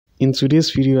In today's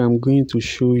video, I'm going to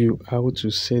show you how to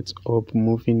set up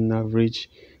moving average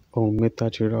on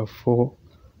metatrader for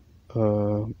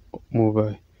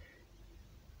mobile.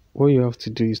 What you have to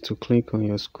do is to click on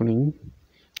your screen,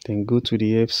 then go to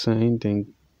the F sign,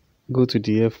 then go to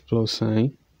the F plus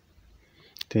sign,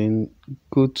 then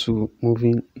go to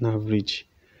moving average.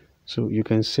 So you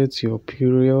can set your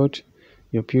period.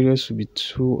 Your period should be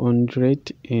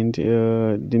 200, and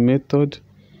the method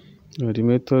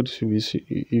should be,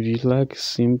 if you like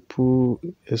simple,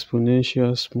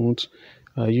 exponential, smooth.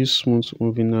 I use smooth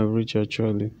moving average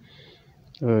actually.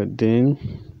 Then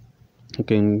you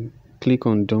can click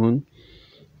on done.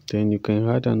 Then you can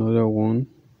add another one.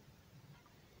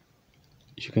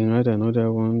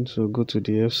 So go to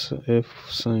the F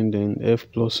sign, then F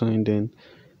plus sign, then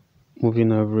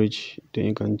moving average. Then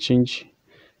you can change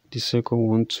the second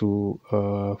one to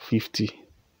 50.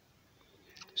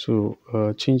 So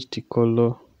change the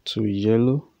color to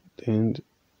yellow, then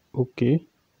OK.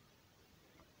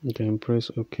 You can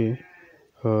press OK.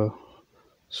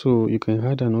 So you can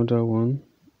add another one.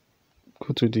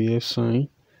 Go to the F sign,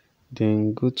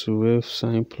 then go to F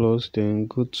sign plus, then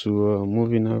go to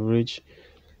moving average.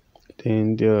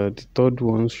 Then the third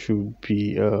one should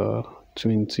be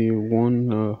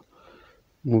 21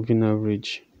 moving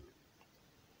average.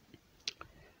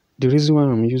 The reason why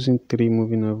I'm using 3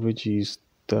 moving average is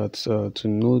that to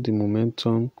know the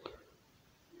momentum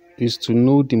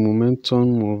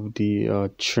of the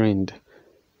trend.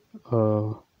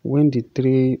 When the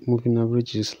 3 moving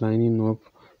average is lining up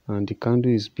and the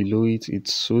candle is below it, it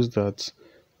shows that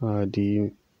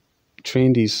the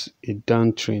trend is a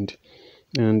downtrend.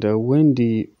 And when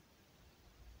the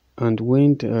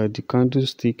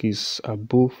candlestick is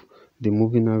above the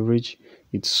moving average,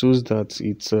 it shows that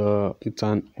it's an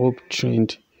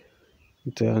uptrend.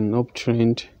 It's an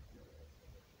uptrend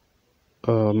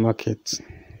market.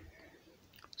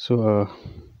 So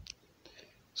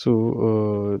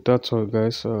that's all,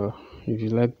 guys. If you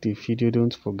like the video,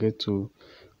 don't forget to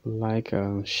like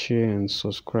and share and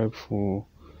subscribe for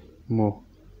more.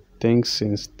 Thanks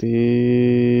and stay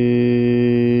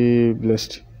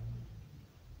blessed.